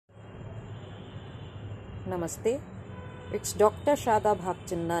Namaste. It's Dr. Sharda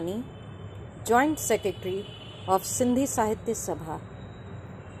Bhagchandani, Joint Secretary of Sindhi Sahitya Sabha.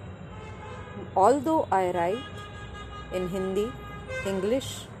 Although I write in Hindi,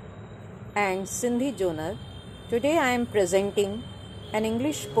 English and Sindhi genre, today I am presenting an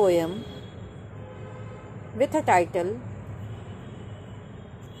English poem with a title,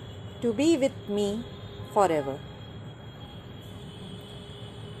 To Be With Me Forever.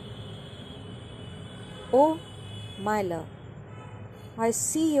 Oh, my love, I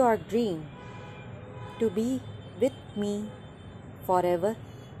see your dream to be with me forever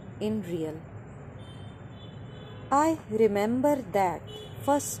in real. I remember that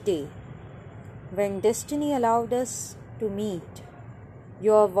first day when destiny allowed us to meet.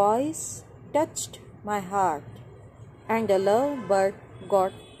 Your voice touched my heart and a lovebird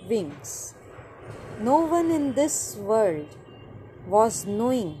got wings. No one in this world was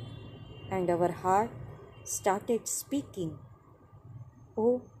knowing and our heart started speaking.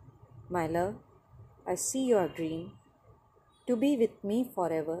 Oh, my love, I see your dream to be with me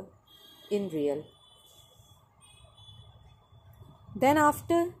forever in real. Then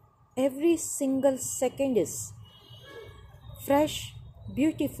after every single second is fresh,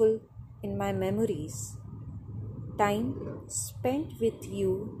 beautiful in my memories. Time spent with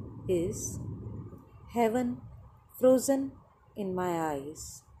you is heaven frozen in my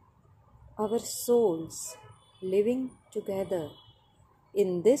eyes. Our souls living together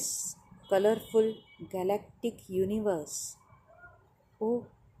in this colorful galactic universe. Oh,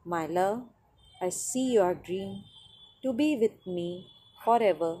 my love, I see your dream to be with me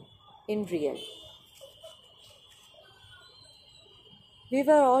forever in real. We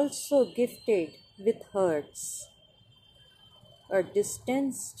were also gifted with hearts, a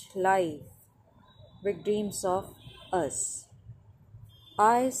distanced life with dreams of us.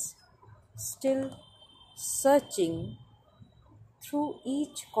 Eyes still searching through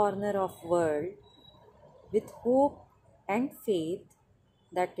each corner of world with hope and faith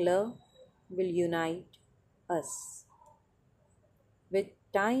that love will unite us. With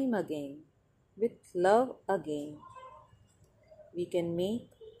time again, with love again, we can make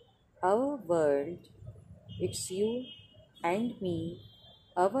our world, it's you and me,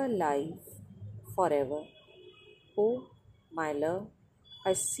 our life forever. Oh, my love,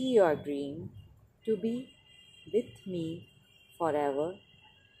 I see your dream to be with me forever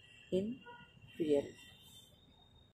in real.